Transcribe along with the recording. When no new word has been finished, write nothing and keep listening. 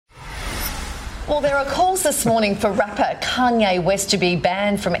Well, there are calls this morning for rapper Kanye West to be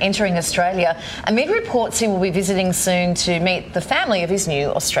banned from entering Australia amid reports he will be visiting soon to meet the family of his new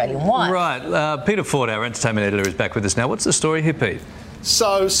Australian wife. Right. Peter Ford, our entertainment editor, is back with us now. What's the story here, Pete?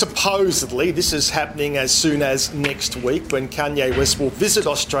 So, supposedly, this is happening as soon as next week when Kanye West will visit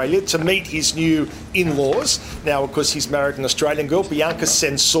Australia to meet his new in-laws. Now, of course, he's married an Australian girl, Bianca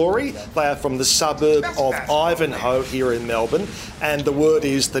Sensori. They are from the suburb of Ivanhoe here in Melbourne, and the word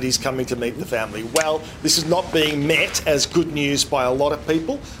is that he's coming to meet the family. Well, this is not being met as good news by a lot of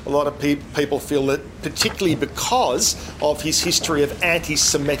people. A lot of people feel that, particularly because of his history of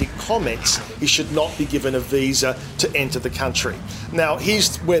anti-Semitic comments, he should not be given a visa to enter the country. Now,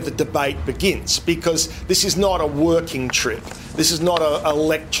 here's where the debate begins, because this is not a working trip. This is not a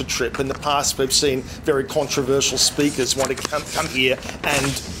lecture trip. In the past, we've seen very controversial speakers want to come here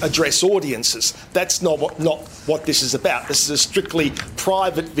and address audiences. That's not what this is about. This is a strictly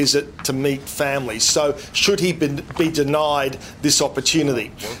private visit to meet families. So should he be denied this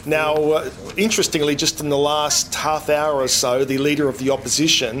opportunity? Now, interestingly, just in the last half hour or so, the Leader of the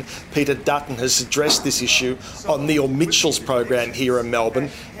Opposition, Peter Dutton, has addressed this issue on Neil Mitchell's program here in Melbourne,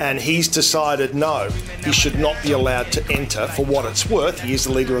 and he's decided no, he should not be allowed to enter. For what it's worth, he is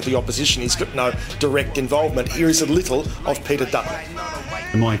the Leader of the Opposition. He's got no direct involvement. Here is a little of Peter Dutton.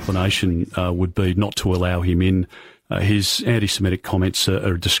 My inclination would be not to allow him in. His anti-Semitic comments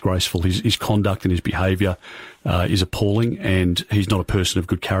are disgraceful. His conduct and his behaviour is appalling, and he's not a person of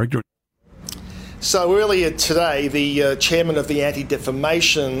good character. So earlier today, the chairman of the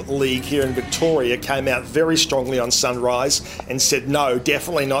Anti-Defamation League here in Victoria came out very strongly on Sunrise and said, no,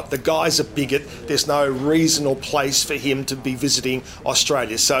 definitely not. The guy's a bigot. There's no reason or place for him to be visiting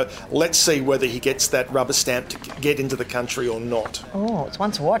Australia. So let's see whether he gets that rubber stamp to get into the country or not. Oh, it's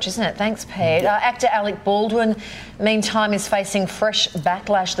one to watch, isn't it? Thanks, Pete. Actor Alec Baldwin, meantime, is facing fresh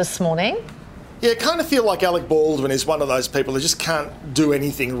backlash this morning. Yeah, I kind of feel like Alec Baldwin is one of those people who just can't do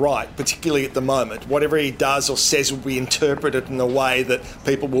anything right, particularly at the moment. Whatever he does or says will be interpreted in a way that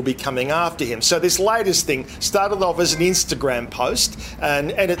people will be coming after him. So this latest thing started off as an Instagram post,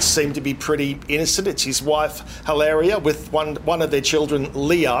 and it seemed to be pretty innocent. It's his wife, Hilaria, with one of their children,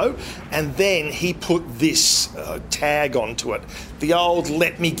 Leo, and then he put this tag onto it. The old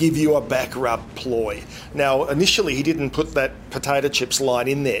 "let me give you a back rub" ploy. Now, initially he didn't put that potato chips line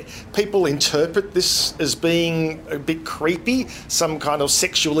in there. People interpret this as being a bit creepy, some kind of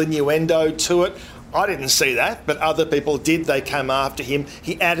sexual innuendo to it. I didn't see that, but other people did. They came after him.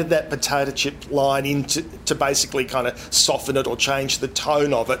 He added that potato chip line in to basically kind of soften it or change the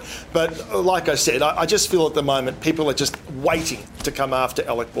tone of it. But like I said, I just feel at the moment people are just waiting to come after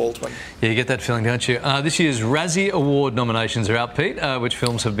Alec Baldwin. Yeah, you get that feeling, don't you? This year's Razzie Award nominations are out, Pete. Which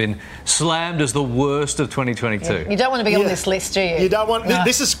films have been slammed as the worst of 2022? Yeah. You don't want to be on this list, do you? You don't want. No.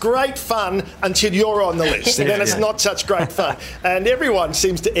 This is great fun until you're on the list, and then it's not such great fun. And everyone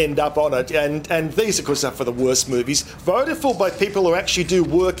seems to end up on it. And these, of course, are for the worst movies, voted for by people who actually do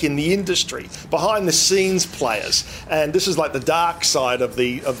work in the industry, behind-the-scenes players. And this is like the dark side of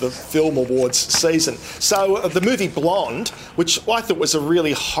the film awards season. So the movie Blonde, which I thought was a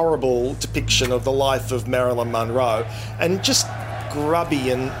really horrible depiction of the life of Marilyn Monroe, and just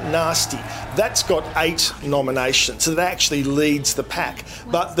grubby and nasty. That's got 8 nominations, so that actually leads the pack.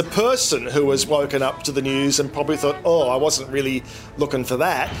 But the person who has woken up to the news and probably thought, oh, I wasn't really looking for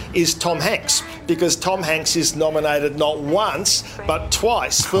that, is Tom Hanks, because Tom Hanks is nominated not once, but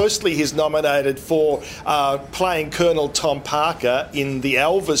twice. Firstly, he's nominated for playing Colonel Tom Parker in the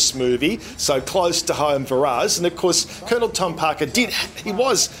Elvis movie, so close to home for us. And of course, Colonel Tom Parker he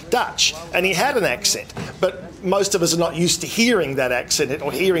was Dutch, and he had an accent, but most of us are not used to hearing that accent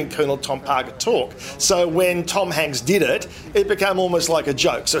or hearing Colonel Tom Parker talk. So when Tom Hanks did it, it became almost like a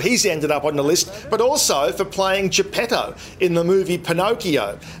joke. So he's ended up on the list, but also for playing Geppetto in the movie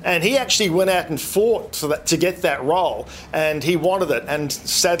Pinocchio. And he actually went out and fought for that, to get that role, and he wanted it. And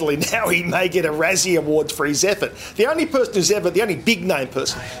sadly now he may get a Razzie Award for his effort. The only big name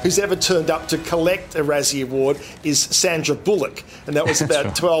person who's ever turned up to collect a Razzie Award is Sandra Bullock, and that was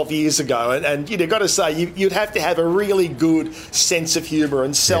about 12 years ago. And you've got to say, you'd have to have a really good sense of humour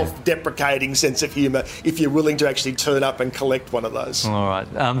and self-deprecating sense of humour if you're willing to actually turn up and collect one of those. All right.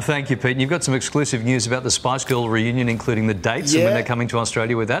 Thank you, Pete. You've got some exclusive news about the Spice Girl reunion, including the dates and when they're coming to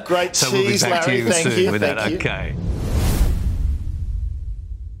Australia with that. Great so we'll be tease, back Larry. to you Thank soon you. with Thank that. you. Okay.